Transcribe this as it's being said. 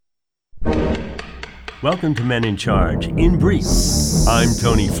Welcome to Men in Charge. In brief, I'm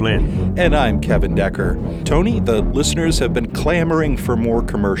Tony Flynn. And I'm Kevin Decker. Tony, the listeners have been clamoring for more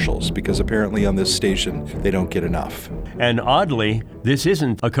commercials because apparently on this station they don't get enough. And oddly, this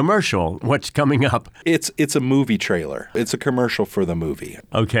isn't a commercial. What's coming up? It's a movie trailer. It's a commercial for the movie.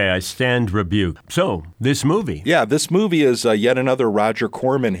 Okay, I stand rebuked. So, this movie. Yeah, this movie is yet another Roger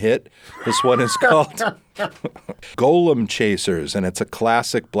Corman hit. This one is called Golem Chasers, and it's a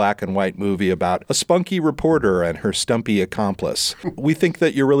classic black and white movie about a spunky reporter and her stumpy accomplice. We think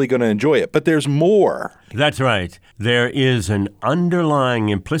that you're really going to enjoy it, but there's more. That's right. There is an underlying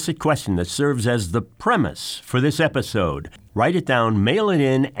implicit question that serves as the premise for this episode. Write it down, mail it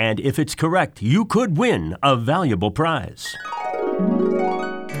in, and if it's correct, you could win a valuable prize.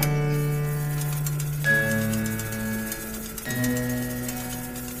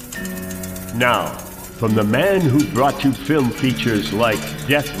 Now, from the man who brought you film features like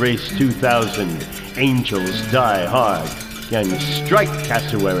Death Race 2000, Angels Die Hard, and Strike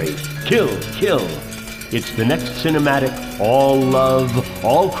Cassowary, Kill, Kill. It's the next cinematic, all-love,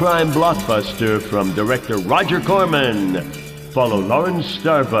 all-crime blockbuster from director Roger Corman. Follow Lawrence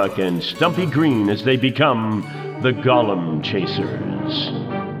Starbuck and Stumpy Greene as they become the Golem Chasers.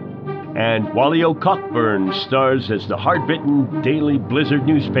 And Wally O'Cockburn stars as the hard-bitten Daily Blizzard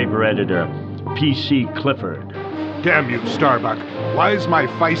newspaper editor, P.C. Clifford. Damn you, Starbuck. Why's my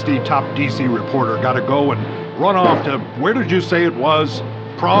feisty top DC reporter gotta go and run off to, where did you say it was?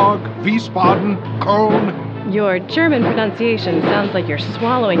 Prague, Wiesbaden, Köln? Your German pronunciation sounds like you're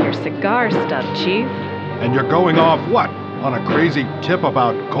swallowing your cigar stub, Chief. And you're going off what? On a crazy tip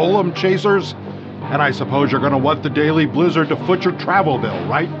about golem chasers? And I suppose you're gonna want the Daily Blizzard to foot your travel bill,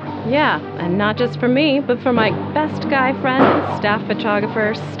 right? Yeah, and not just for me, but for my best guy friend and staff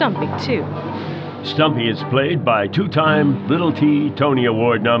photographer, Stumpy, too. Stumpy is played by two-time Little T Tony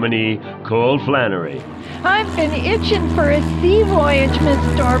Award nominee Cole Flannery. I've been itching for a sea voyage,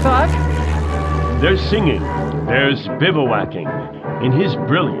 Miss Starbuck. There's singing, there's bivouacking. In his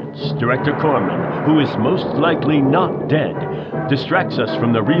brilliance, director Corman, who is most likely not dead, distracts us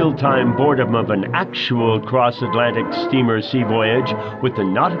from the real-time boredom of an actual cross-Atlantic steamer sea voyage with the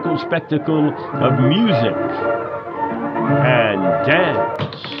nautical spectacle of music and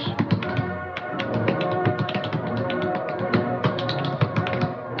dance.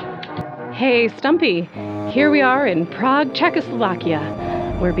 Hey, Stumpy. Here we are in Prague, Czechoslovakia.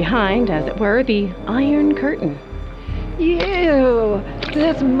 We're behind, as it were, the Iron Curtain. Ew,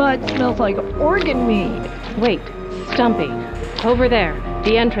 this mud smells like organ meat. Wait, Stumpy. Over there,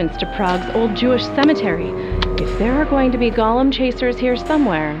 the entrance to Prague's old Jewish cemetery. If there are going to be golem chasers here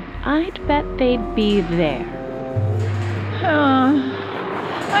somewhere, I'd bet they'd be there.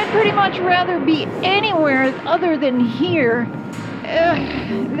 I'd pretty much rather be anywhere other than here.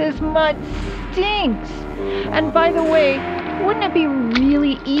 Ugh, this mud stinks. And by the way, wouldn't it be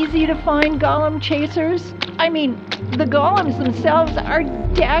really easy to find golem chasers? I mean, the golems themselves are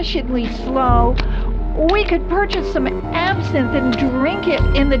dashedly slow. We could purchase some absinthe and drink it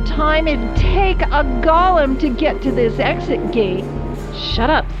in the time it'd take a golem to get to this exit gate. Shut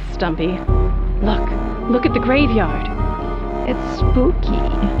up, Stumpy. Look at the graveyard. It's spooky.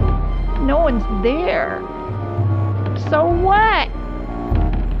 No one's there. So what?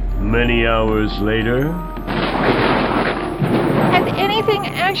 Many hours later. Has anything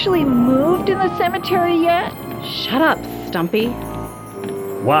actually moved in the cemetery yet? Shut up, Stumpy.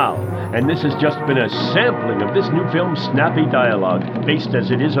 Wow, and this has just been a sampling of this new film's snappy dialogue, based as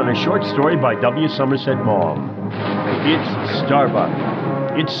it is on a short story by W. Somerset Maugham. It's Starbuck.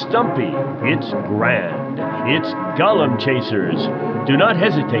 It's Stumpy. It's grand. It's Golem Chasers. Do not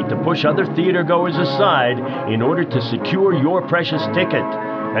hesitate to push other theatergoers aside in order to secure your precious ticket.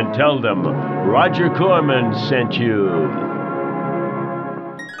 And tell them Roger Corman sent you.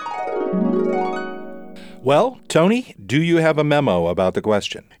 Well, Tony, do you have a memo about the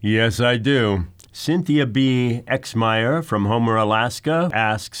question? Yes, I do. Cynthia B. Exmeyer from Homer, Alaska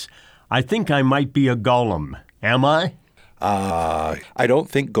asks, I think I might be a golem. Am I? I don't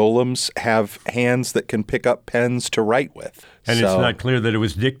think golems have hands that can pick up pens to write with. And it's not clear that it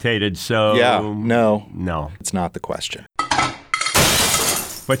was dictated, so... Yeah, no. No. It's not the question.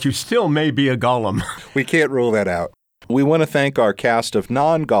 But you still may be a golem. We can't rule that out. We want to thank our cast of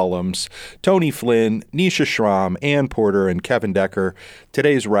non-golems, Tony Flynn, Nisha Schramm, Ann Porter, and Kevin Decker.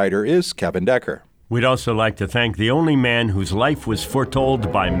 Today's writer is Kevin Decker. We'd also like to thank the only man whose life was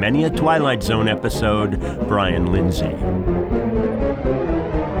foretold by many a Twilight Zone episode, Brian Lindsay.